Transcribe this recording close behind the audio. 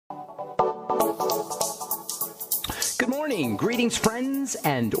Good morning, greetings friends,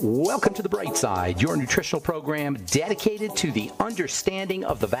 and welcome to The Bright Side, your nutritional program dedicated to the understanding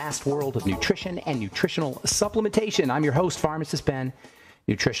of the vast world of nutrition and nutritional supplementation. I'm your host, Pharmacist Ben,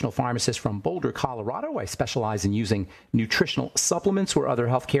 nutritional pharmacist from Boulder, Colorado. I specialize in using nutritional supplements where other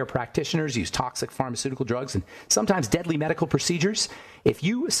healthcare practitioners use toxic pharmaceutical drugs and sometimes deadly medical procedures. If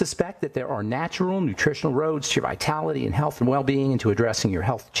you suspect that there are natural nutritional roads to your vitality and health and well-being and to addressing your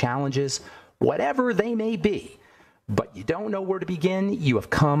health challenges, whatever they may be, but you don't know where to begin, you have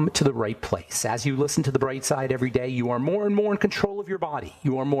come to the right place. As you listen to The Bright Side every day, you are more and more in control of your body.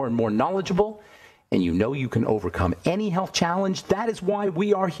 You are more and more knowledgeable, and you know you can overcome any health challenge. That is why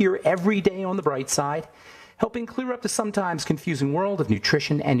we are here every day on The Bright Side, helping clear up the sometimes confusing world of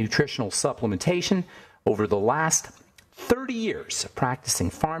nutrition and nutritional supplementation. Over the last 30 years of practicing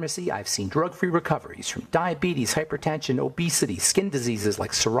pharmacy, I've seen drug-free recoveries from diabetes, hypertension, obesity, skin diseases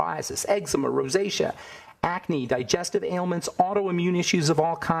like psoriasis, eczema, rosacea, acne, digestive ailments, autoimmune issues of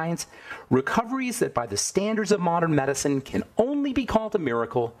all kinds, recoveries that by the standards of modern medicine can only be called a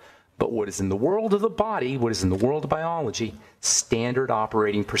miracle, but what is in the world of the body, what is in the world of biology, standard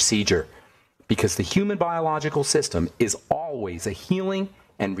operating procedure. Because the human biological system is always a healing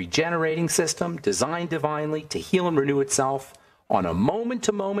and regenerating system designed divinely to heal and renew itself on a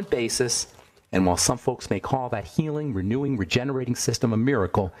moment-to-moment basis. And while some folks may call that healing, renewing, regenerating system a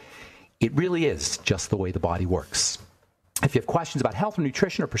miracle, it really is just the way the body works. If you have questions about health or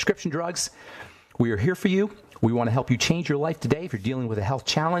nutrition or prescription drugs, we are here for you. We want to help you change your life today if you're dealing with a health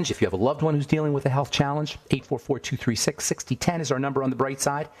challenge. If you have a loved one who's dealing with a health challenge, 844-236-6010 is our number on The Bright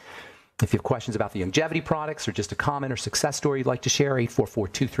Side. If you have questions about the longevity products or just a comment or success story you'd like to share,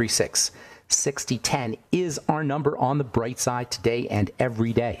 844-236-6010 is our number on The Bright Side today and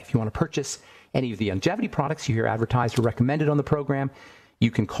every day. If you want to purchase any of the longevity products you hear advertised or recommended on the program, you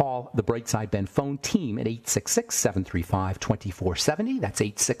can call the Bright Side Ben phone team at 866-735-2470. That's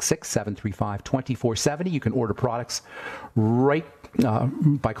 866-735-2470. You can order products right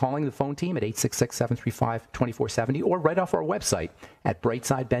by calling the phone team at 866-735-2470 or right off our website at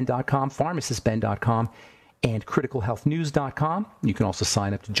brightsideben.com, pharmacistben.com, and criticalhealthnews.com. You can also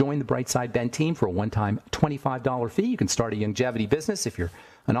sign up to join the Bright Side Ben team for a one-time $25 fee. You can start a longevity business if you're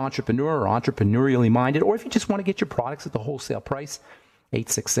an entrepreneur or entrepreneurially minded, or if you just want to get your products at the wholesale price.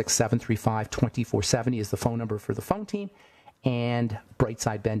 866-735-2470 is the phone number for the phone team, and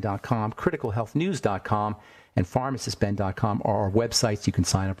brightsideben.com, criticalhealthnews.com, and pharmacistben.com are our websites. You can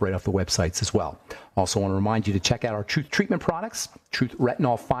sign up right off the websites as well. Also want to remind you to check out our Truth Treatment products. Truth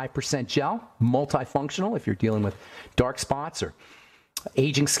Retinol 5% Gel, multifunctional if you're dealing with dark spots or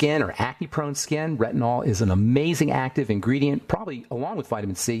aging skin or acne-prone skin. Retinol is an amazing active ingredient, probably along with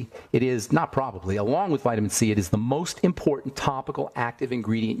vitamin C. It is, not probably, along with vitamin C, it is the most important topical active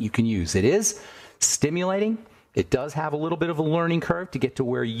ingredient you can use. It is stimulating. It does have a little bit of a learning curve to get to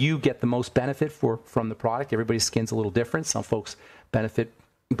where you get the most benefit from the product. Everybody's skin's a little different. Some folks benefit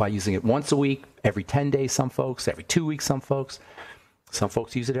by using it once a week, every 10 days, some folks, every 2 weeks, some folks. Some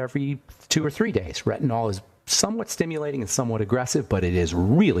folks use it every 2 or 3 days. Retinol is somewhat stimulating and somewhat aggressive, but it is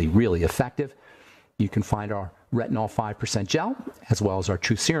really, really effective. You can find our Retinol 5% Gel, as well as our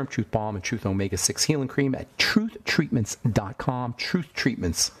Truth Serum, Truth Balm, and Truth Omega-6 Healing Cream at truthtreatments.com,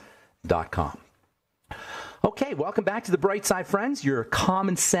 truthtreatments.com. Okay, welcome back to The Bright Side, friends, your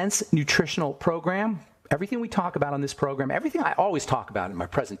common sense nutritional program. Everything we talk about on this program, everything I always talk about in my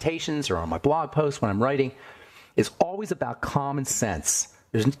presentations or on my blog posts when I'm writing, is always about common sense.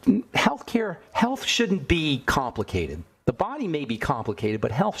 Health shouldn't be complicated. The body may be complicated, but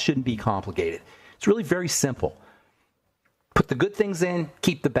health shouldn't be complicated. It's really very simple. Put the good things in,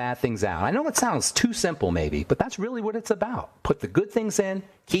 keep the bad things out. I know that sounds too simple maybe, but that's really what it's about. Put the good things in,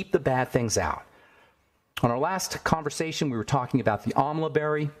 keep the bad things out. On our last conversation, we were talking about the amla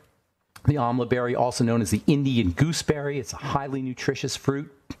berry. The amla berry, also known as the Indian gooseberry, it's a highly nutritious fruit,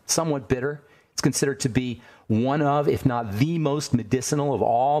 somewhat bitter. It's considered to be one of, if not the most medicinal of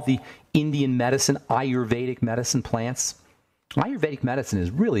all the Indian medicine, Ayurvedic medicine plants. Ayurvedic medicine is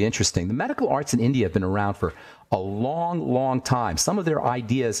really interesting. The medical arts in India have been around for a long, long time. Some of their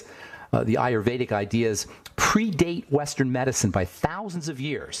ideas, the Ayurvedic ideas, predate Western medicine by thousands of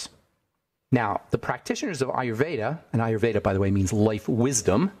years. Now, the practitioners of Ayurveda, and Ayurveda, by the way, means life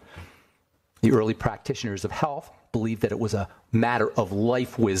wisdom, the early practitioners of health believed that it was a matter of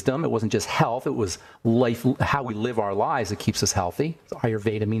life wisdom. It wasn't just health, it was life, how we live our lives that keeps us healthy. So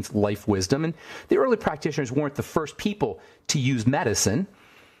Ayurveda means life wisdom. And the early practitioners weren't the first people to use medicine,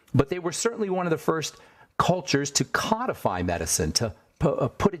 but they were certainly one of the first cultures to codify medicine, to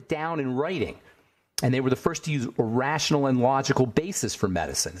put it down in writing. And they were the first to use a rational and logical basis for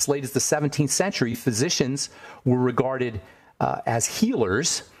medicine. As late as the 17th century, physicians were regarded as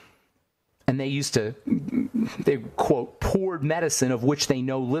healers, and they, quote, poured medicine of which they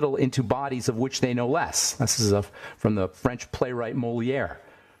know little into bodies of which they know less. This is from the French playwright Molière.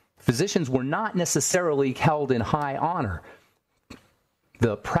 Physicians were not necessarily held in high honor.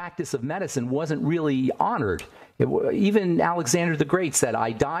 The practice of medicine wasn't really honored. Even Alexander the Great said,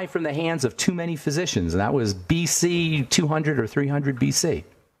 "I die from the hands of too many physicians." And that was BC 200 or 300 BC.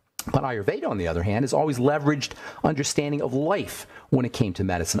 But Ayurveda, on the other hand, has always leveraged understanding of life when it came to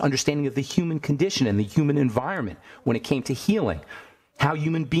medicine, understanding of the human condition and the human environment when it came to healing, how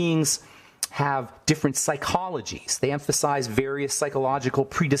human beings have different psychologies. They emphasize various psychological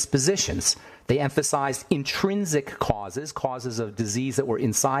predispositions. They emphasized intrinsic causes of disease that were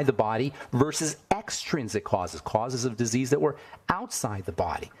inside the body, versus extrinsic causes of disease that were outside the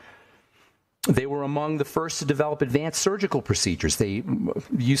body. They were among the first to develop advanced surgical procedures. They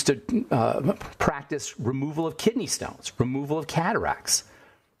used to practice removal of kidney stones, removal of cataracts.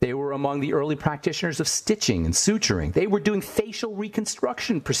 They were among the early practitioners of stitching and suturing. They were doing facial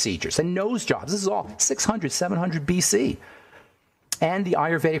reconstruction procedures and nose jobs. This is all 600, 700 BC. And the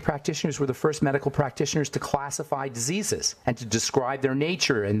Ayurvedic practitioners were the first medical practitioners to classify diseases and to describe their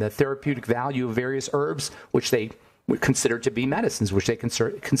nature and the therapeutic value of various herbs, which they would consider to be medicines, which they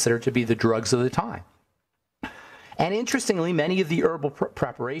consider to be the drugs of the time. And interestingly, many of the herbal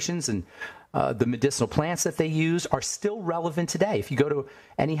preparations and the medicinal plants that they use are still relevant today. If you go to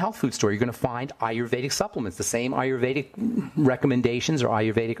any health food store, you're going to find Ayurvedic supplements, the same Ayurvedic recommendations or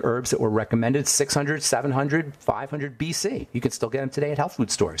Ayurvedic herbs that were recommended 600, 700, 500 BC. You can still get them today at health food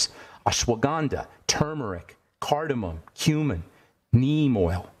stores. Ashwagandha, turmeric, cardamom, cumin, neem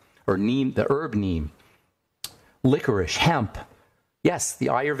oil, or neem, the herb neem, licorice, hemp. Yes, the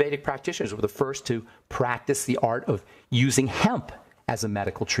Ayurvedic practitioners were the first to practice the art of using hemp as a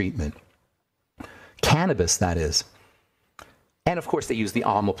medical treatment. Cannabis, that is. And of course, they use the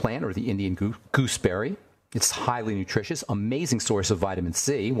amla plant or the Indian gooseberry. It's highly nutritious, amazing source of vitamin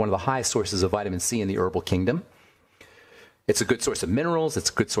C, one of the highest sources of vitamin C in the herbal kingdom. It's a good source of minerals. It's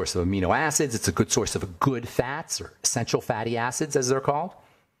a good source of amino acids. It's a good source of good fats, or essential fatty acids, as they're called.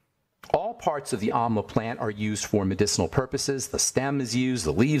 All parts of the amla plant are used for medicinal purposes. The stem is used,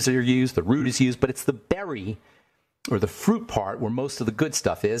 the leaves are used, the root is used, but it's the berry or the fruit part where most of the good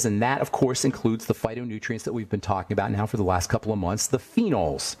stuff is, and that, of course, includes the phytonutrients that we've been talking about now for the last couple of months, the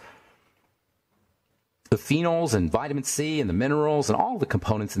phenols. The phenols and vitamin C and the minerals and all the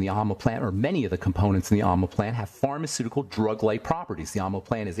components in the amla plant, or many of the components in the amla plant, have pharmaceutical drug-like properties. The amla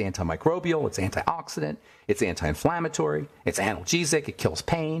plant is antimicrobial, it's antioxidant, it's anti-inflammatory, it's analgesic, it kills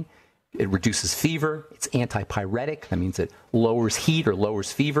pain, it reduces fever, it's antipyretic, that means it lowers heat or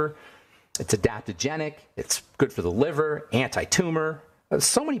lowers fever. It's adaptogenic, it's good for the liver, anti-tumor. There's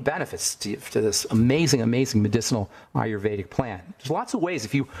so many benefits to this amazing, amazing medicinal Ayurvedic plant. There's lots of ways.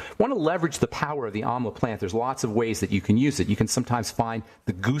 If you want to leverage the power of the amla plant, there's lots of ways that you can use it. You can sometimes find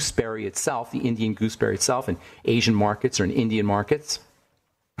the gooseberry itself, the Indian gooseberry itself, in Asian markets or in Indian markets.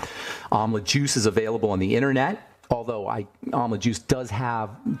 Amla juice is available on the internet. Although amla juice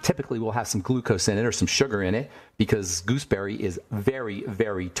typically will have some glucose in it or some sugar in it, because gooseberry is very,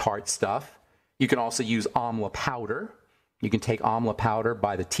 very tart stuff. You can also use amla powder. You can take amla powder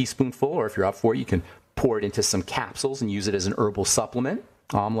by the teaspoonful, or if you're up for it, you can pour it into some capsules and use it as an herbal supplement.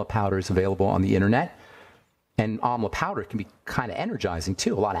 Amla powder is available on the internet. And amla powder can be kind of energizing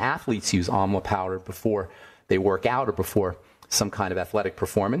too. A lot of athletes use amla powder before they work out or before some kind of athletic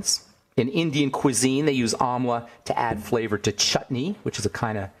performance. In Indian cuisine, they use amla to add flavor to chutney, which is a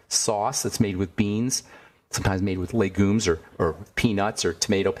kind of sauce that's made with beans, sometimes made with legumes or peanuts or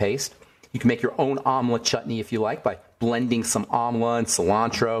tomato paste. You can make your own amla chutney if you like by blending some amla and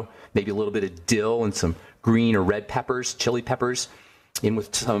cilantro, maybe a little bit of dill and some green or red peppers, chili peppers, in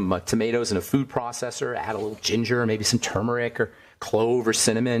with some tomatoes in a food processor. Add a little ginger, maybe some turmeric or clove or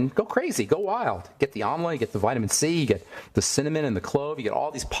cinnamon. Go crazy, go wild. Get the amla, you get the vitamin C, you get the cinnamon and the clove, you get all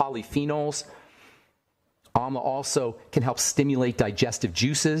these polyphenols. Amla also can help stimulate digestive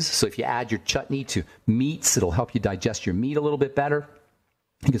juices. So if you add your chutney to meats, it'll help you digest your meat a little bit better.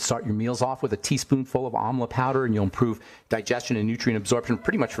 You can start your meals off with a teaspoonful of amla powder, and you'll improve digestion and nutrient absorption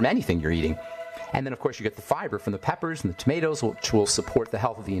pretty much from anything you're eating. And then, of course, you get the fiber from the peppers and the tomatoes, which will support the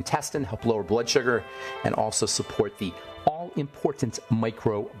health of the intestine, help lower blood sugar, and also support the all-important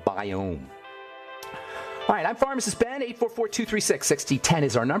microbiome. All right, I'm Pharmacist Ben. 844-236-6010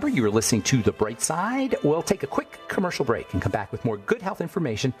 is our number. You are listening to The Bright Side. We'll take a quick commercial break and come back with more good health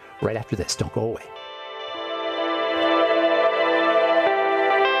information right after this. Don't go away.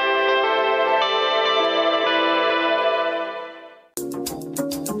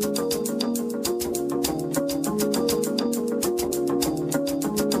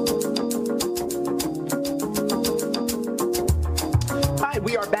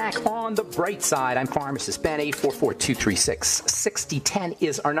 Brightside. I'm pharmacist Ben. 844-236-6010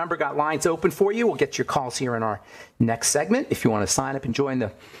 is our number. Got lines open for you. We'll get your calls here in our next segment. If you want to sign up and join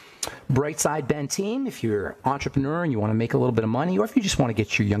the Brightside Ben team, if you're an entrepreneur and you want to make a little bit of money, or if you just want to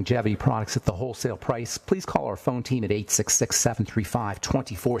get your longevity products at the wholesale price, please call our phone team at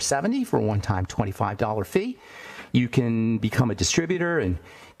 866-735-2470 for a one-time $25 fee. You can become a distributor and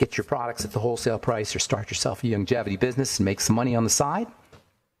get your products at the wholesale price, or start yourself a longevity business and make some money on the side.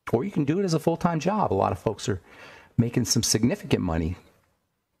 Or you can do it as a full-time job. A lot of folks are making some significant money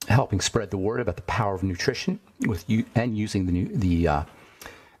helping spread the word about the power of nutrition with you and using the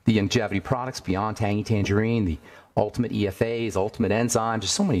longevity products beyond Tangy Tangerine, the Ultimate EFAs, Ultimate Enzymes.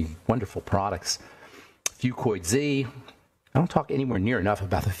 There's so many wonderful products. Fucoid Z. I don't talk anywhere near enough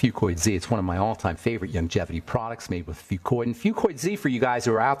about the Fucoid Z. It's one of my all-time favorite longevity products made with Fucoid. And Fucoid Z, for you guys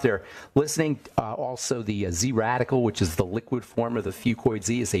who are out there listening, also the Z Radical, which is the liquid form of the Fucoid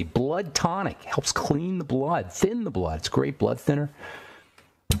Z, is a blood tonic. Helps clean the blood, thin the blood. It's a great blood thinner.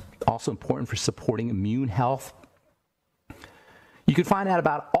 Also important for supporting immune health. You can find out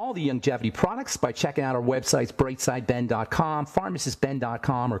about all the longevity products by checking out our websites, brightsideben.com,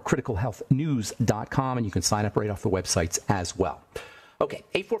 pharmacistben.com, or criticalhealthnews.com, and you can sign up right off the websites as well. Okay,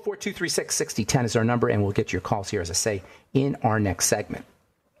 844-236-6010 is our number, and we'll get your calls here, as I say, in our next segment.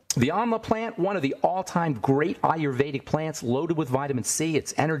 The Amla plant, one of the all-time great Ayurvedic plants, loaded with vitamin C.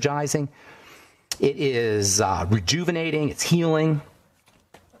 It's energizing. It is rejuvenating. It's healing.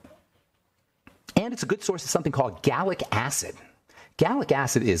 And it's a good source of something called gallic acid. Gallic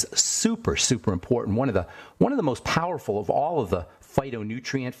acid is super, super important. One of the most powerful of all of the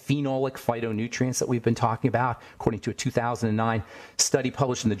phytoneutrient, phenolic phytonutrients that we've been talking about. According to a 2009 study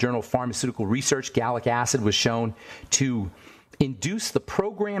published in the Journal of Pharmaceutical Research, gallic acid was shown to induce the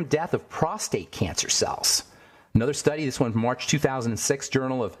programmed death of prostate cancer cells. Another study, this one from March 2006,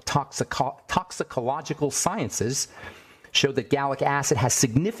 Journal of Toxicological Sciences, showed that gallic acid has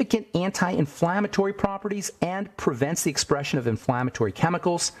significant anti-inflammatory properties and prevents the expression of inflammatory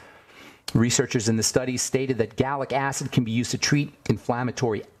chemicals. Researchers in the study stated that gallic acid can be used to treat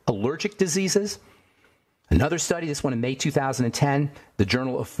inflammatory allergic diseases. Another study, this one in May 2010, the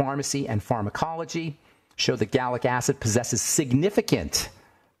Journal of Pharmacy and Pharmacology, showed that gallic acid possesses significant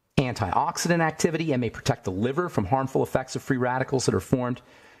antioxidant activity and may protect the liver from harmful effects of free radicals that are formed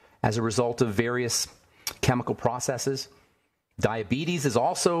as a result of various chemical processes. Diabetes is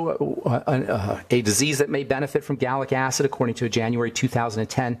also a disease that may benefit from gallic acid, according to a January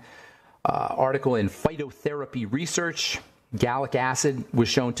 2010 article in Phytotherapy Research. Gallic acid was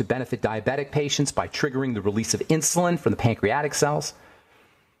shown to benefit diabetic patients by triggering the release of insulin from the pancreatic cells.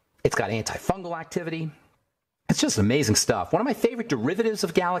 It's got antifungal activity. It's just amazing stuff. One of my favorite derivatives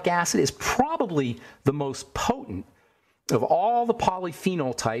of gallic acid is probably the most potent of all the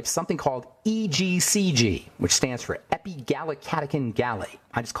polyphenol types, something called EGCG, which stands for epigallocatechin gallate.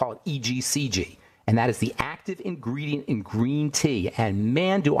 I just call it EGCG. And that is the active ingredient in green tea. And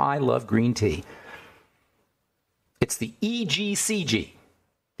man, do I love green tea. It's the EGCG,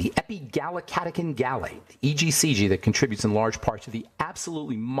 the epigallocatechin gallate, the EGCG, that contributes in large part to the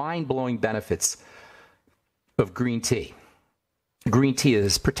absolutely mind-blowing benefits of green tea. Green tea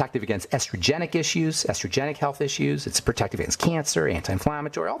is protective against estrogenic health issues. It's protective against cancer,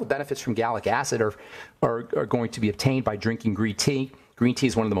 anti-inflammatory. All the benefits from gallic acid are going to be obtained by drinking green tea. Green tea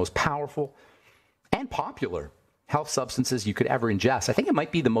is one of the most powerful and popular health substances you could ever ingest. I think it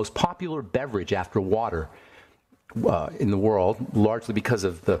might be the most popular beverage after water in the world, largely because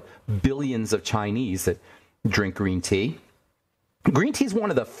of the billions of Chinese that drink green tea. Green tea is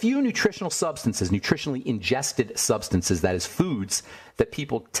one of the few nutritional substances, nutritionally ingested substances, that is foods, that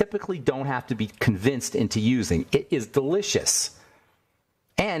people typically don't have to be convinced into using. It is delicious.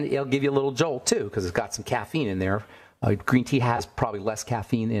 And it'll give you a little jolt, too, because it's got some caffeine in there. Green tea has probably less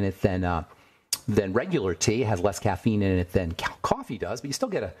caffeine in it than regular tea. It has less caffeine in it than coffee does, but you still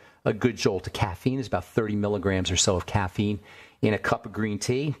get a good jolt of caffeine. There's about 30 milligrams or so of caffeine in a cup of green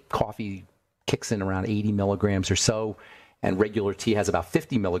tea. Coffee kicks in around 80 milligrams or so. And regular tea has about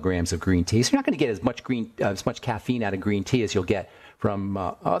 50 milligrams of green tea. So you're not going to get as much caffeine out of green tea as you'll get from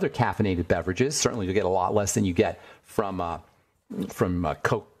other caffeinated beverages. Certainly you'll get a lot less than you get from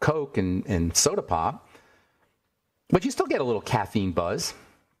Coke and soda pop. But you still get a little caffeine buzz.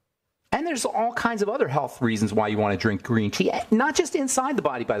 And there's all kinds of other health reasons why you want to drink green tea. Not just inside the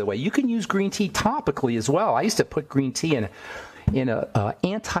body, by the way. You can use green tea topically as well. I used to put green tea in a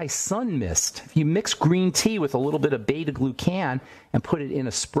anti-sun mist. If you mix green tea with a little bit of beta-glucan and put it in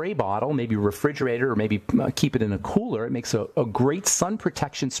a spray bottle, maybe refrigerator, or maybe keep it in a cooler, it makes a great sun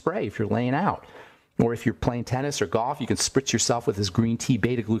protection spray if you're laying out. Or if you're playing tennis or golf, you can spritz yourself with this green tea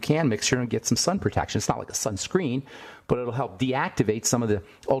beta-glucan mixture and get some sun protection. It's not like a sunscreen, but it'll help deactivate some of the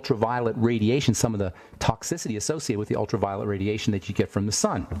ultraviolet radiation, some of the toxicity associated with the ultraviolet radiation that you get from the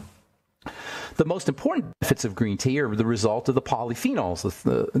sun. The most important benefits of green tea are the result of the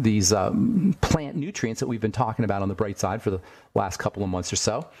polyphenols, these plant nutrients that we've been talking about on the bright side for the last couple of months or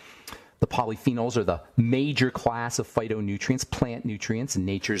so. The polyphenols are the major class of phytonutrients, plant nutrients in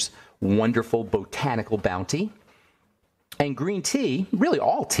nature's wonderful botanical bounty. And green tea, really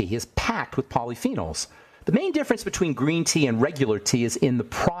all tea, is packed with polyphenols. The main difference between green tea and regular tea is in the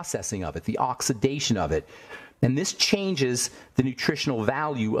processing of it, the oxidation of it. And this changes the nutritional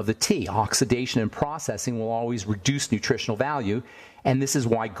value of the tea. Oxidation and processing will always reduce nutritional value, and this is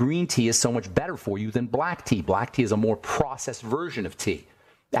why green tea is so much better for you than black tea. Black tea is a more processed version of tea.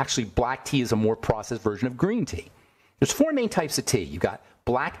 Actually, black tea is a more processed version of green tea. There's 4 main types of tea. You've got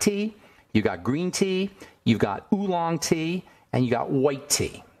black tea, you've got green tea, you've got oolong tea, and you got white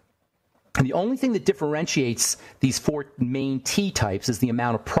tea. And the only thing that differentiates these 4 main tea types is the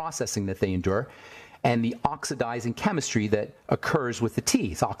amount of processing that they endure and the oxidizing chemistry that occurs with the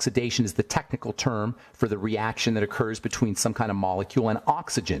teas. Oxidation is the technical term for the reaction that occurs between some kind of molecule and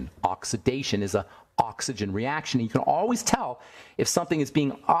oxygen. Oxidation is an oxygen reaction. And you can always tell if something is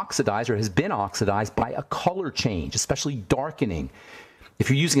being oxidized or has been oxidized by a color change, especially darkening. If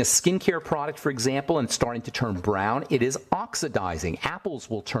you're using a skincare product, for example, and it's starting to turn brown, it is oxidizing. Apples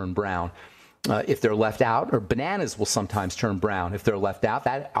will turn brown if they're left out, or bananas will sometimes turn brown if they're left out.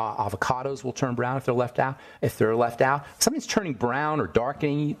 Avocados will turn brown if they're left out. If they're left out, something's turning brown or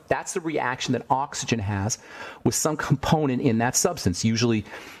darkening. That's the reaction that oxygen has with some component in that substance. Usually,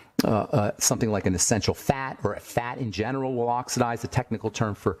 something like an essential fat or a fat in general will oxidize. The technical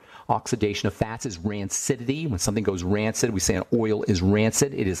term for oxidation of fats is rancidity. When something goes rancid, we say an oil is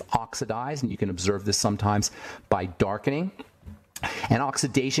rancid. It is oxidized, and you can observe this sometimes by darkening. And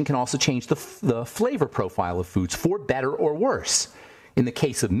oxidation can also change the flavor profile of foods for better or worse. In the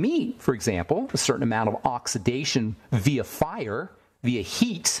case of meat, for example, a certain amount of oxidation via fire, via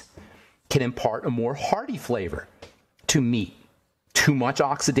heat, can impart a more hearty flavor to meat. Too much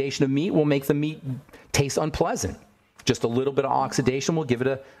oxidation of meat will make the meat taste unpleasant. Just a little bit of oxidation will give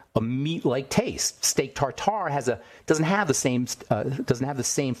it a meat-like taste. Steak tartare doesn't have the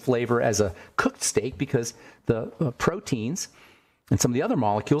same flavor as a cooked steak because the proteins and some of the other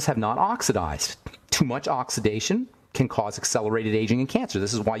molecules have not oxidized. Too much oxidation can cause accelerated aging and cancer.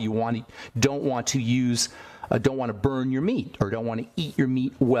 This is why you don't want to burn your meat or don't want to eat your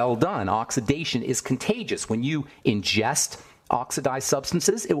meat well done. Oxidation is contagious. When you ingest oxidized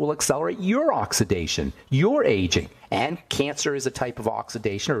substances, it will accelerate your oxidation, your aging. And cancer is a type of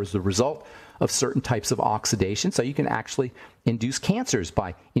oxidation or is the result of certain types of oxidation. So you can actually induce cancers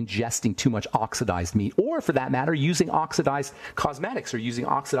by ingesting too much oxidized meat, or for that matter, using oxidized cosmetics or using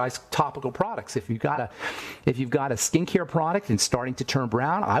oxidized topical products. If you've got a skincare product and starting to turn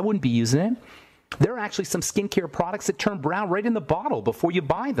brown, I wouldn't be using it. There are actually some skincare products that turn brown right in the bottle before you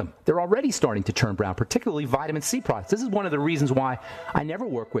buy them. They're already starting to turn brown, particularly vitamin C products. This is one of the reasons why I never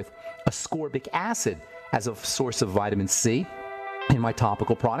work with ascorbic acid as a source of vitamin C in my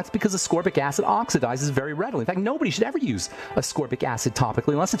topical products, because ascorbic acid oxidizes very readily. In fact, nobody should ever use ascorbic acid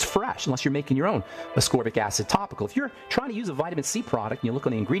topically unless it's fresh, unless you're making your own ascorbic acid topical. If you're trying to use a vitamin C product and you look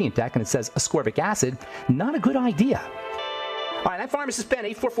on the ingredient deck and it says ascorbic acid, not a good idea. All right, I'm Pharmacist Ben.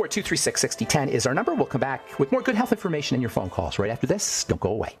 844-236-6010 is our number. We'll come back with more good health information and your phone calls right after this. Don't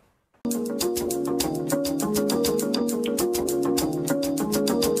go away.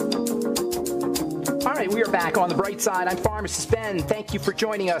 All right, we are back on The Bright Side. I'm Pharmacist Ben. Thank you for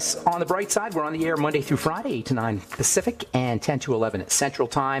joining us on The Bright Side. We're on the air Monday through Friday, 8 to 9 Pacific and 10 to 11 Central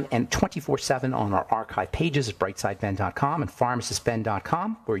Time, and 24/7 on our archive pages at brightsideben.com and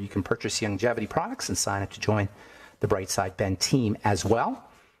pharmacistben.com, where you can purchase longevity products and sign up to join the Brightside Ben team as well.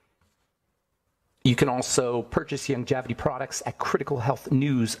 You can also purchase longevity products at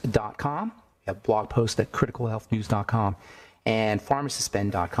criticalhealthnews.com. We have a blog post at criticalhealthnews.com and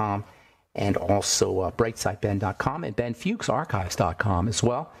pharmacistben.com, and also brightsideben.com and benfuchsarchives.com as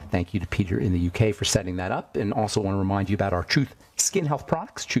well. Thank you to Peter in the UK for setting that up. And also want to remind you about our Truth Skin Health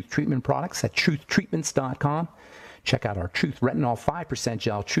products, Truth Treatment products at truthtreatments.com. Check out our Truth Retinol 5%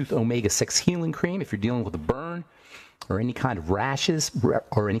 Gel, Truth Omega-6 Healing Cream if you're dealing with a burn or any kind of rashes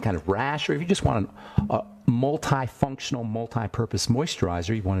or any kind of rash, or if you just want a multifunctional, multi-purpose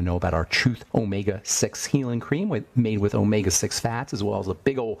moisturizer, you want to know about our Truth Omega-6 Healing Cream made with omega-6 fats, as well as a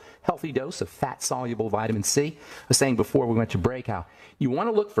big old healthy dose of fat-soluble vitamin C. I was saying before we went to break how you want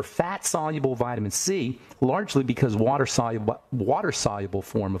to look for fat-soluble vitamin C, largely because water-soluble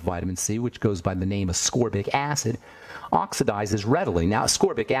form of vitamin C, which goes by the name of ascorbic acid, oxidizes readily. Now,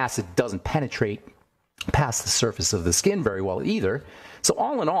 ascorbic acid doesn't penetrate past the surface of the skin very well either. So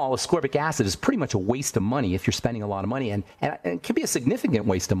all in all, ascorbic acid is pretty much a waste of money if you're spending a lot of money, and it can be a significant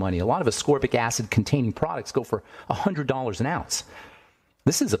waste of money. A lot of ascorbic acid containing products go for $100 an ounce.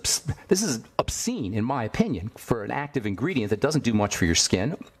 This is obscene, in my opinion, for an active ingredient that doesn't do much for your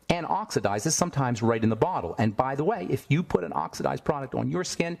skin and oxidizes sometimes right in the bottle. And by the way, if you put an oxidized product on your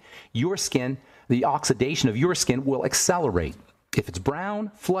skin, the oxidation of your skin will accelerate. If it's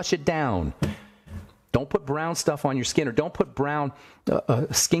brown, flush it down. Don't put brown stuff on your skin, or don't put brown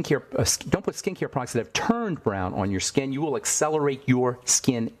skincare. Don't put skincare products that have turned brown on your skin. You will accelerate your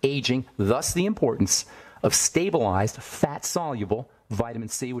skin aging. Thus, the importance of stabilized, fat-soluble vitamin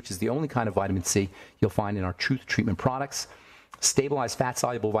C, which is the only kind of vitamin C you'll find in our Truth treatment products. Stabilized,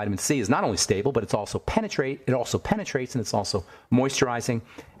 fat-soluble vitamin C is not only stable, but it also penetrates, and it's also moisturizing.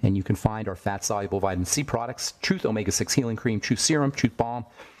 And you can find our fat-soluble vitamin C products: Truth Omega-6 Healing Cream, Truth Serum, Truth Balm,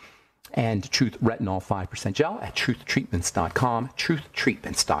 and Truth Retinol 5% Gel at truthtreatments.com,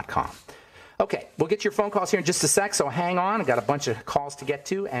 truthtreatments.com. Okay, we'll get your phone calls here in just a sec, so hang on. I've got a bunch of calls to get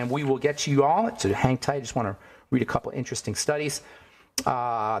to, and we will get to you all. So hang tight. I just want to read a couple interesting studies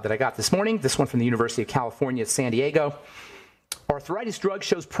that I got this morning. This one from the University of California at San Diego. Arthritis drug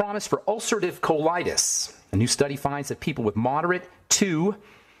shows promise for ulcerative colitis. A new study finds that people with moderate to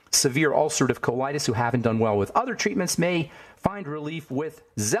severe ulcerative colitis who haven't done well with other treatments may find relief with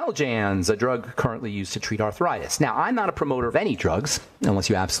Xeljanz, a drug currently used to treat arthritis. Now, I'm not a promoter of any drugs unless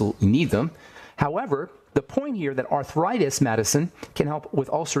you absolutely need them. However, the point here that arthritis medicine can help with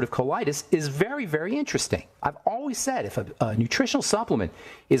ulcerative colitis is very, very interesting. I've always said if a nutritional supplement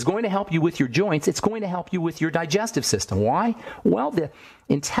is going to help you with your joints, it's going to help you with your digestive system. Why? Well, the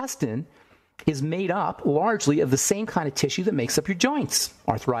intestine is made up largely of the same kind of tissue that makes up your joints.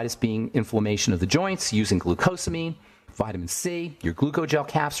 Arthritis being inflammation of the joints, using glucosamine, vitamin C, your glucogel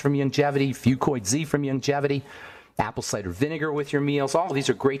caps from Youngevity, Fucoid Z from Youngevity, apple cider vinegar with your meals. All of these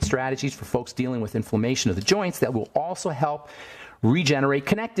are great strategies for folks dealing with inflammation of the joints that will also help regenerate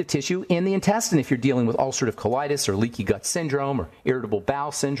connective tissue in the intestine if you're dealing with ulcerative colitis or leaky gut syndrome or irritable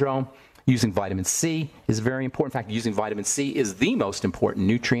bowel syndrome. Using vitamin C is very important. In fact, using vitamin C is the most important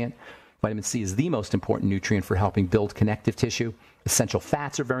nutrient. Vitamin C is the most important nutrient for helping build connective tissue. Essential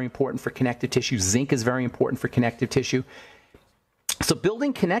fats are very important for connective tissue. Zinc is very important for connective tissue. So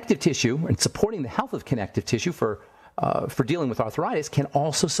building connective tissue and supporting the health of connective tissue for dealing with arthritis can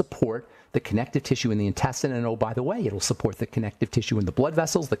also support the connective tissue in the intestine. And oh, by the way, it'll support the connective tissue in the blood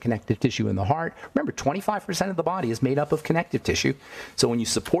vessels, the connective tissue in the heart. Remember, 25% of the body is made up of connective tissue. So when you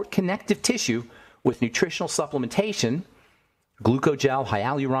support connective tissue with nutritional supplementation, glucogel,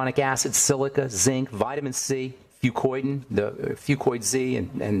 hyaluronic acid, silica, zinc, vitamin C, fucoid, the Fucoid Z,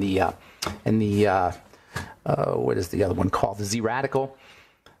 and the what is the other one called? The Z radical.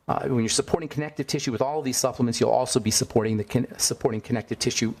 When you're supporting connective tissue with all of these supplements, you'll also be supporting connective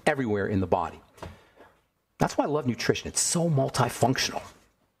tissue everywhere in the body. That's why I love nutrition. It's so multifunctional.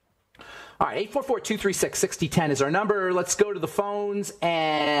 All right, 844-236-6010 is our number. Let's go to the phones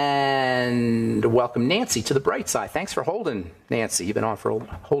and welcome Nancy to the bright side. Thanks for holding, Nancy. You've been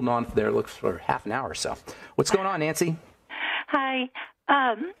holding on there, looks for half an hour or so. What's going on, Nancy? Hi.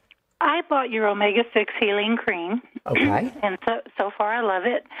 I bought your Omega-6 Healing Cream. Okay. And so far I love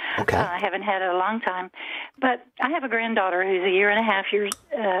it. Okay. I haven't had it a long time. But I have a granddaughter who's a year and a half,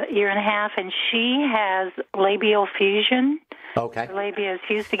 and she has labial fusion. Okay. Her labia is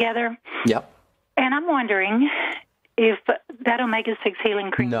fused together. Yep. And I'm wondering if that Omega-6 Healing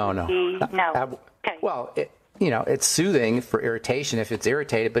Cream No. Okay. Well, it's soothing for irritation if it's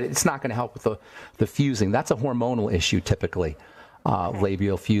irritated, but it's not going to help with the fusing. That's a hormonal issue typically,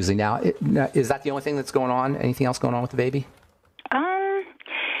 labial fusing. Now, is that the only thing that's going on? Anything else going on with the baby?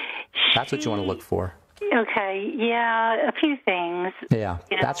 That's what you want to look for. Okay, yeah, a few things. Yeah,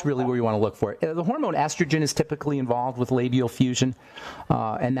 that's really where you want to look for it. The hormone estrogen is typically involved with labial fusion,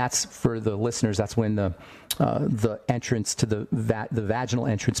 and that's, for the listeners, that's when the entrance to the vaginal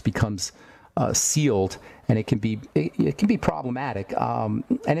entrance becomes sealed, and it can be problematic. And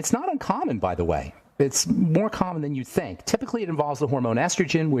it's not uncommon, by the way. It's more common than you think. Typically, it involves the hormone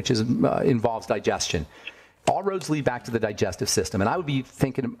estrogen, which involves digestion. All roads lead back to the digestive system, and I would be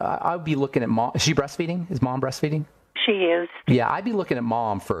looking at mom. Is she breastfeeding? Is mom breastfeeding? She is. Yeah, I'd be looking at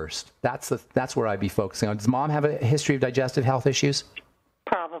mom first. That's where I'd be focusing on. Does mom have a history of digestive health issues?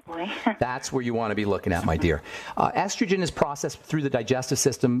 Probably. That's where you want to be looking at, my dear. Estrogen is processed through the digestive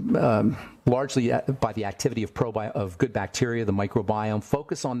system largely by the activity of good bacteria, the microbiome.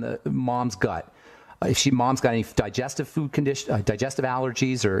 Focus on the mom's gut. If mom's got any digestive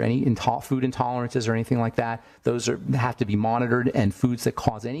allergies or any food intolerances or anything like that, those have to be monitored, and foods that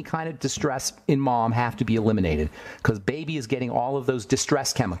cause any kind of distress in mom have to be eliminated because baby is getting all of those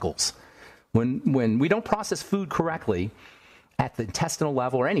distress chemicals. When we don't process food correctly, at the intestinal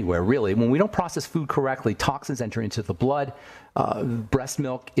level or anywhere, really, when we don't process food correctly, toxins enter into the blood. Breast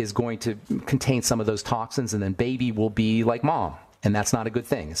milk is going to contain some of those toxins, and then baby will be like mom. And that's not a good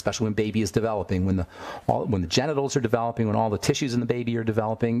thing, especially when baby is developing, when the genitals are developing, when all the tissues in the baby are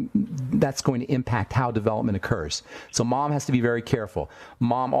developing. That's going to impact how development occurs. So mom has to be very careful.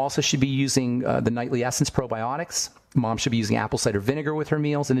 Mom also should be using the Nightly Essence probiotics. Mom should be using apple cider vinegar with her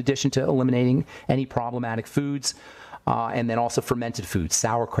meals in addition to eliminating any problematic foods. And then also fermented foods.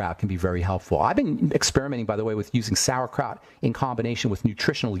 Sauerkraut can be very helpful. I've been experimenting, by the way, with using sauerkraut in combination with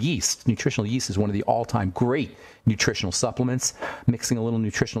nutritional yeast. Nutritional yeast is one of the all-time great nutritional supplements. Mixing a little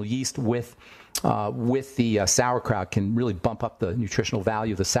nutritional yeast with the sauerkraut can really bump up the nutritional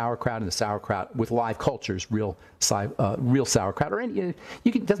value of the sauerkraut, and the sauerkraut with live cultures, real sauerkraut, or any.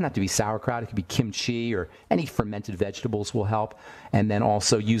 It doesn't have to be sauerkraut. It could be kimchi or any fermented vegetables will help. And then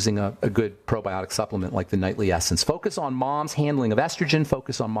also using a good probiotic supplement like the Nightly Essence. Focus on mom's handling of estrogen.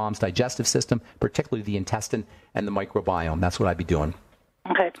 Focus on mom's digestive system, particularly the intestine and the microbiome. That's what I'd be doing.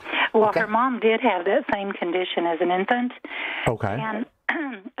 Okay. Well, her mom did have that same condition as an infant. Okay. And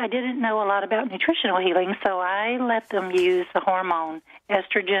I didn't know a lot about nutritional healing, so I let them use the hormone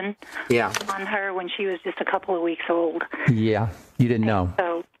estrogen on her when she was just a couple of weeks old. Yeah, you didn't know.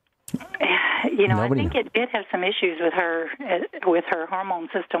 So, I think it did have some issues with her hormone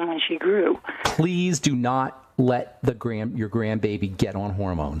system when she grew. Please do not let your grandbaby get on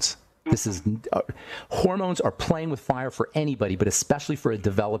hormones. This is hormones are playing with fire for anybody, but especially for a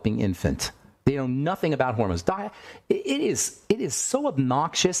developing infant. They know nothing about hormones. It is so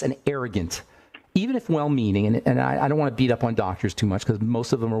obnoxious and arrogant, even if well-meaning, and I don't want to beat up on doctors too much because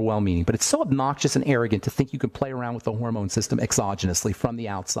most of them are well-meaning, but it's so obnoxious and arrogant to think you can play around with the hormone system exogenously from the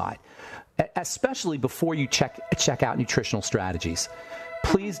outside, especially before you check out nutritional strategies.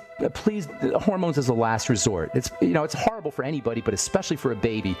 Please, hormones is a last resort. It's horrible for anybody, but especially for a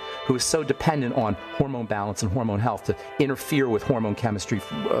baby who is so dependent on hormone balance and hormone health to interfere with hormone chemistry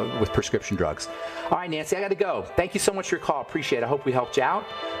with prescription drugs. All right, Nancy, I got to go. Thank you so much for your call. Appreciate it. I hope we helped you out.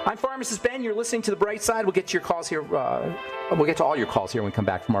 I'm Pharmacist Ben. You're listening to The Bright Side. We'll get to your calls here. We'll get to all your calls here when we come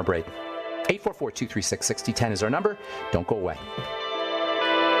back from our break. 844-236-6010 is our number. Don't go away.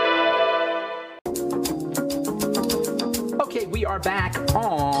 Okay, we are back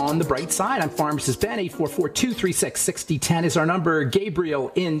on The Bright Side. I'm Pharmacist Ben. 844-236-6010 is our number.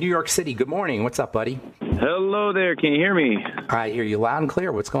 Gabriel in New York City. Good morning. What's up, buddy? Hello there. Can you hear me? I hear you loud and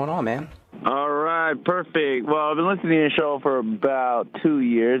clear. What's going on, man? All right, perfect. Well, I've been listening to your show for about 2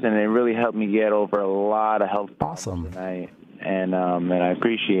 years, and it really helped me get over a lot of health problems tonight. And I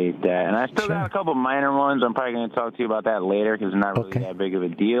appreciate that. And I still got a couple minor ones. I'm probably going to talk to you about that later because it's not really that big of a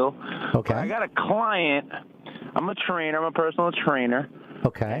deal. Okay. But I got a client. I'm a trainer. I'm a personal trainer.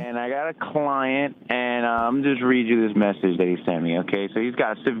 Okay. And I got a client, and I'm just read you this message that he sent me, okay? So he's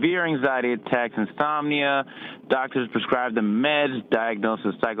got severe anxiety attacks, insomnia. Doctors prescribed him meds, diagnosed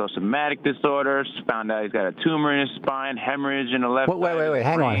with psychosomatic disorders, found out he's got a tumor in his spine, hemorrhage in the left side. Wait.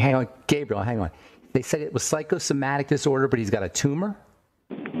 Hang on. Gabriel, hang on. They said it was psychosomatic disorder, but he's got a tumor?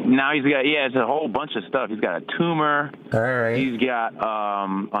 Now he's got, it's a whole bunch of stuff. He's got a tumor. All right. He's got,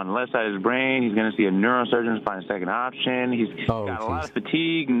 on the left side of his brain, he's going to see a neurosurgeon to find a second option. He's got a lot of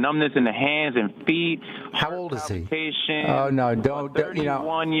fatigue, numbness in the hands and feet. How old is he? Oh, no, don't,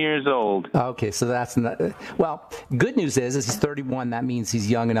 31 years old. Okay, so that's not, well, good news is he's 31. That means he's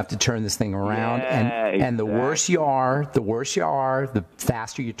young enough to turn this thing around. And the worse you are, the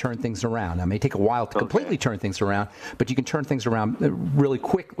faster you turn things around. Now, it may take a while to completely turn things around, but you can turn things around really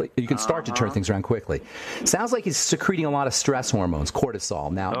quickly. You can start to turn things around quickly. Sounds like he's secreting a lot of stress hormones,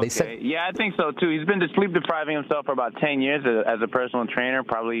 cortisol. Now, they said, yeah, I think so too. He's been sleep depriving himself for about 10 years as a personal trainer,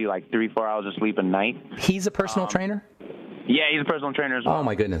 probably like 3-4 hours of sleep a night. He's a personal trainer? Yeah, he's a personal trainer as well. Oh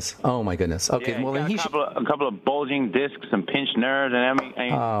my goodness. Okay, yeah, well then he got a couple of bulging discs, some pinched nerves,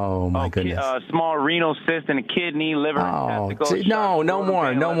 and oh my goodness. Small renal cyst in a kidney, liver, testicles. No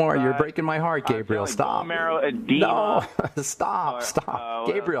more. You're breaking my heart, Gabriel. Stop. Bone marrow edema. No, stop.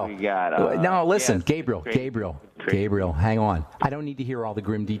 Gabriel. Gabriel. Gabriel, hang on. I don't need to hear all the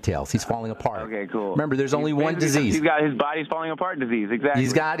grim details. He's falling apart. Okay, cool. Remember, there's only one disease. He's got his body's falling apart disease. Exactly.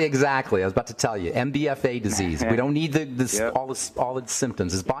 He's got exactly. I was about to tell you, MBFA disease. We don't need all the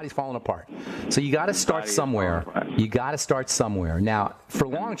symptoms. His body's falling apart. So you got to start somewhere. You got to start somewhere. Now, for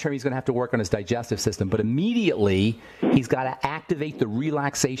long term, he's going to have to work on his digestive system, but immediately he's got to activate the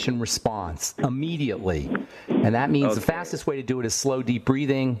relaxation response immediately, and that means the fastest way to do it is slow, deep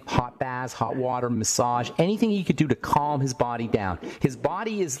breathing, hot baths, hot water, massage, anything he could do to calm his body down. His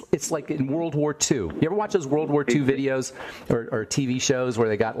body it's like in World War II. You ever watch those World War II videos or TV shows where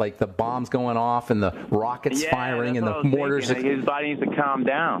they got like the bombs going off and the rockets firing and the mortars? His body needs to calm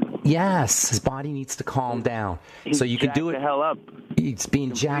down. Yes, his body needs to calm down. So you can do it. The hell up. It's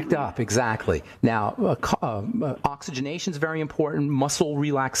being jacked up, exactly. Now, oxygenation is very important. Muscle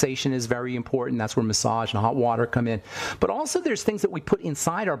relaxation is very important. That's where massage and hot water come in. But also there's things that we put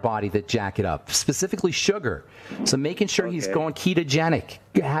inside our body that jack it up, specifically sugar. So making sure he's going ketogenic.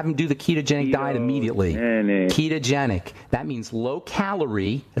 Have him do the ketogenic diet immediately. Ketogenic. That means low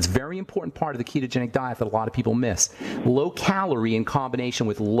calorie. That's a very important part of the ketogenic diet that a lot of people miss. Low calorie in combination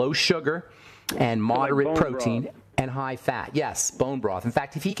with low sugar and moderate protein. And high fat. Yes, bone broth. In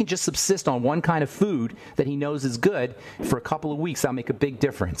fact, if he can just subsist on one kind of food that he knows is good for a couple of weeks, that'll make a big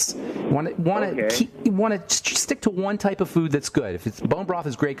difference. You want to stick to one type of food that's good. If it's bone broth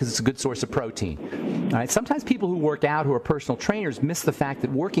is great because it's a good source of protein. All right. Sometimes people who work out, who are personal trainers, miss the fact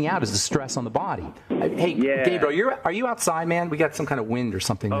that working out is a stress on the body. Hey, Gabriel, are you outside, man? We got some kind of wind or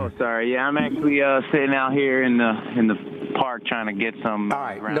something. Oh, sorry. Yeah, I'm actually sitting out here in the park trying to get some. All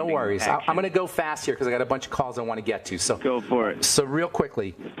right, no worries. I'm going to go fast here because I got a bunch of calls I want to get to. So go for it. So real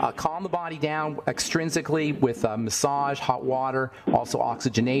quickly, calm the body down extrinsically with massage, hot water, also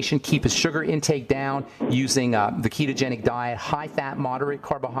oxygenation. Keep his sugar intake down using the ketogenic diet, high fat, moderate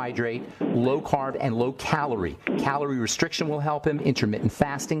carbohydrate, low carb, and low calorie. Calorie restriction will help him. Intermittent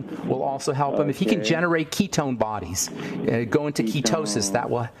fasting will also help him. If he can generate ketone bodies, go into ketosis,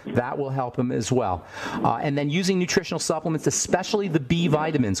 that will help him as well. And then using nutritional supplements, especially the B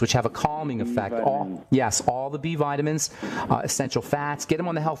vitamins, which have a calming effect. All the B vitamins, essential fats. Get him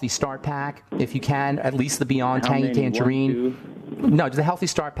on the Healthy Start Pack if you can. At least the Beyond Tangy Tangerine. No, the Healthy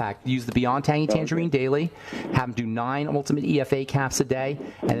Start Pack. Use the Beyond Tangy Tangerine daily. Have him do 9 Ultimate EFA caps a day,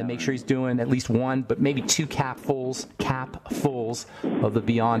 and then make sure he's doing at least 1, but maybe 2 capfuls of the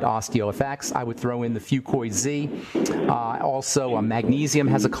Beyond Osteo FX. I would throw in the Fucoid Z. Also, magnesium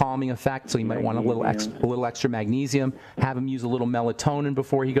has a calming effect, so you might want a little extra magnesium. Have him use a little melatonin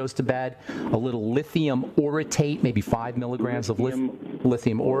before he goes to bed. A little lithium orotate, maybe 5 milligrams of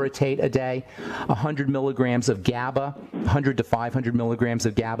lithium orotate a day. 100 milligrams of GABA, 100 to 500 milligrams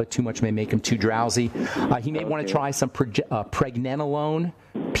of GABA. Too much may make him too drowsy. He may want to try some pregnenolone.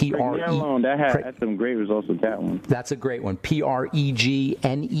 That's some great results with that one. That's a great one.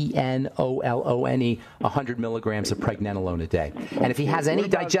 Pregnenolone, 100 milligrams of pregnenolone a day. And if he has any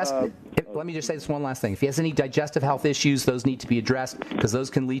digestive, let me just say this one last thing. If he has any digestive health issues, those need to be addressed because those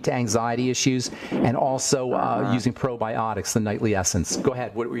can lead to anxiety issues. And also using probiotics, the nightly essence. Go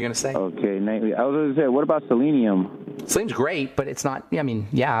ahead. What were you going to say? Okay, nightly. I was going to say, what about selenium? Selenium's great, but it's not.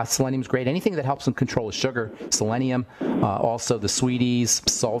 Selenium's great. Anything that helps him control his sugar, selenium. Also the sweeties,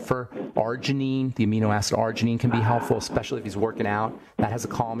 sulfur, arginine. The amino acid arginine can be helpful, especially if he's working out. That has a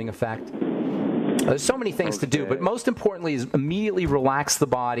calming effect. There's so many things to do, but most importantly is immediately relax the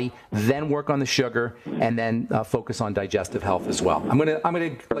body, then work on the sugar, and then focus on digestive health as well. I'm gonna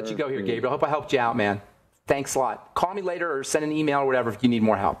let you go here, Gabriel. Hope I helped you out, man. Thanks a lot. Call me later or send an email or whatever if you need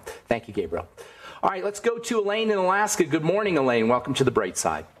more help. Thank you, Gabriel. All right, let's go to Elaine in Alaska. Good morning, Elaine. Welcome to The Bright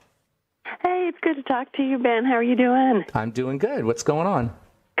Side. Hey, it's good to talk to you, Ben. How are you doing? I'm doing good. What's going on?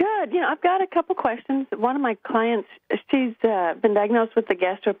 Good. I've got a couple questions. One of my clients, she's been diagnosed with the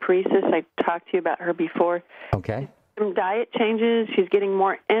gastroparesis. I talked to you about her before. Okay. Some diet changes. She's getting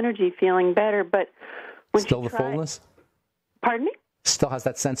more energy, feeling better. But when still the fullness? Pardon me? Still has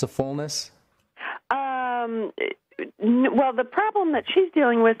that sense of fullness? Well, the problem that she's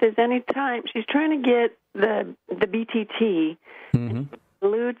dealing with is anytime she's trying to get the BTT,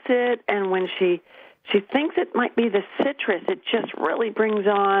 dilutes it, and when she thinks it might be the citrus, it just really brings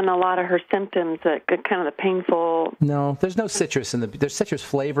on a lot of her symptoms, kind of the painful. No, there's no citrus there's citrus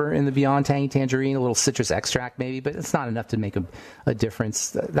flavor in the Beyond Tangy Tangerine, a little citrus extract maybe, but it's not enough to make a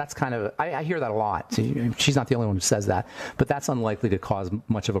difference. That's kind of, I hear that a lot. She's not the only one who says that, but that's unlikely to cause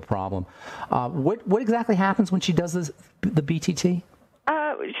much of a problem. What exactly happens when she does the BTT?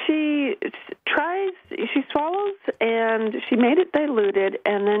 She swallows, and she made it diluted,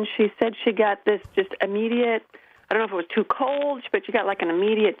 and then she said she got this just immediate I don't know if it was too cold, but she got like an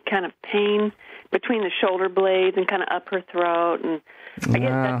immediate kind of pain between the shoulder blades and kind of up her throat. And I guess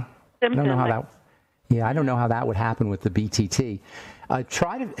that's symptom. I don't know how that. Yeah, I don't know how that would happen with the BTT.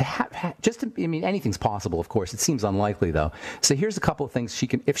 Try to anything's possible, of course. It seems unlikely, though. So here's a couple of things she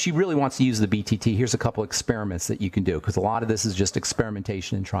can, if she really wants to use the BTT, here's a couple of experiments that you can do, because a lot of this is just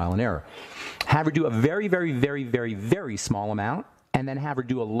experimentation and trial and error. Have her do a very, very, very, very, very small amount, and then have her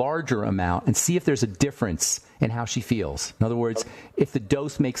do a larger amount and see if there's a difference in how she feels. In other words, if the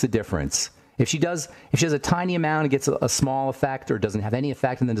dose makes a difference. If she has a tiny amount and gets a small effect, or doesn't have any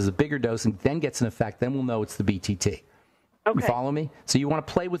effect and then does a bigger dose and then gets an effect, then we'll know it's the BTT. Okay. You follow me? So you want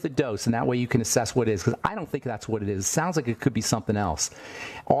to play with the dose, and that way you can assess what it is, because I don't think that's what it is. It sounds like it could be something else.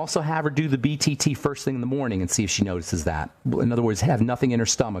 Also have her do the BTT first thing in the morning and see if she notices that. In other words, have nothing in her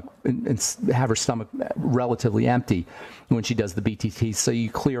stomach and have her stomach relatively empty when she does the BTT, so you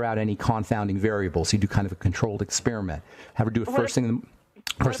clear out any confounding variables. You do kind of a controlled experiment. Have her do it first thing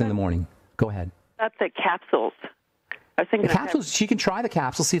in the morning. Go ahead. That's the capsules. I was thinking the capsules, she can try the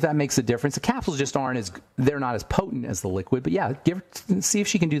capsules, see if that makes a difference. The capsules just they're not as potent as the liquid, but yeah, see if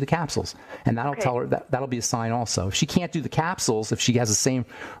she can do the capsules. And that'll tell her, that'll be a sign also. If she can't do the capsules, if she has the same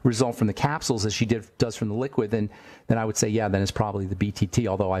result from the capsules as she does from the liquid, then I would say, yeah, then it's probably the BTT,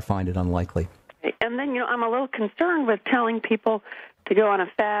 although I find it unlikely. And then, I'm a little concerned with telling people to go on a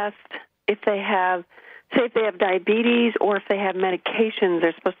fast if they have diabetes, or if they have medications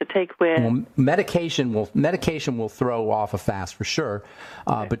they're supposed to take with. Well, medication will throw off a fast for sure,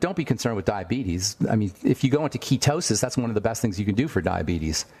 but don't be concerned with diabetes. I mean, if you go into ketosis, that's one of the best things you can do for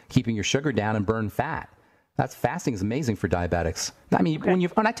diabetes, keeping your sugar down and burn fat. Fasting is amazing for diabetics. I mean,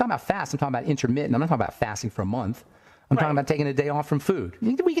 when I talk about fast, I'm talking about intermittent. I'm not talking about fasting for a month. I'm talking about taking a day off from food.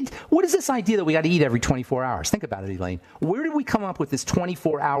 What is this idea that we got to eat every 24 hours? Think about it, Elaine. Where did we come up with this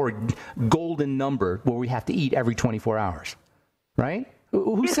 24-hour golden number where we have to eat every 24 hours? Right?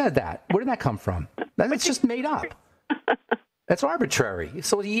 Who said that? Where did that come from? That's just made up. That's arbitrary.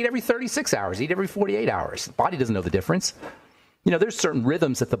 So you eat every 36 hours, eat every 48 hours. The body doesn't know the difference. There's certain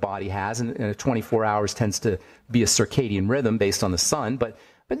rhythms that the body has, and 24 hours tends to be a circadian rhythm based on the sun, but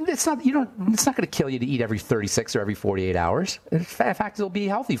it's not going to kill you to eat every 36 or every 48 hours. In fact, it'll be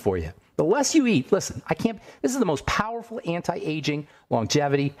healthy for you. The less you eat, listen, this is the most powerful anti-aging,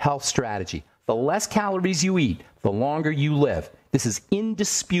 longevity, health strategy. The less calories you eat, the longer you live. This is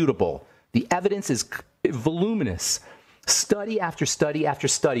indisputable. The evidence is voluminous. Study after study after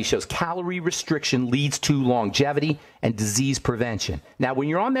study shows calorie restriction leads to longevity and disease prevention. Now, when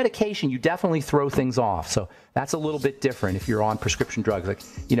you're on medication, you definitely throw things off. So that's a little bit different if you're on prescription drugs.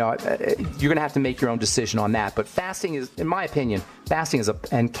 You're going to have to make your own decision on that. But fasting is, in my opinion,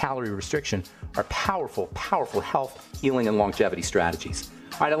 and calorie restriction are powerful, powerful health, healing, and longevity strategies.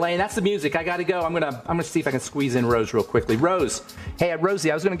 All right, Elaine, that's the music. I got to go. I'm gonna see if I can squeeze in Rose real quickly. Rose, hey, Rosie,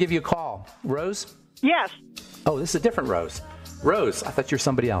 I was going to give you a call. Rose? Yes. Oh, this is a different Rose. Rose, I thought you were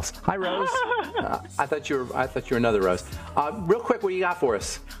somebody else. Hi, Rose. I thought you were another Rose. Real quick, what do you got for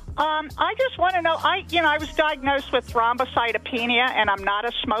us? I just want to know. I was diagnosed with thrombocytopenia, and I'm not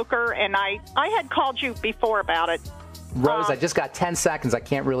a smoker. And I had called you before about it. Rose, I just got 10 seconds. I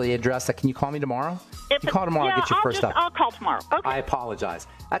can't really address that. Can you call me tomorrow? If you call tomorrow, I'll get you first up. I'll call tomorrow. Okay. I apologize.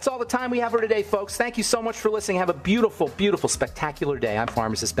 That's all the time we have for today, folks. Thank you so much for listening. Have a beautiful, beautiful, spectacular day. I'm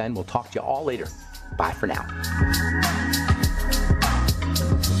Pharmacist Ben. We'll talk to you all later. Bye for now.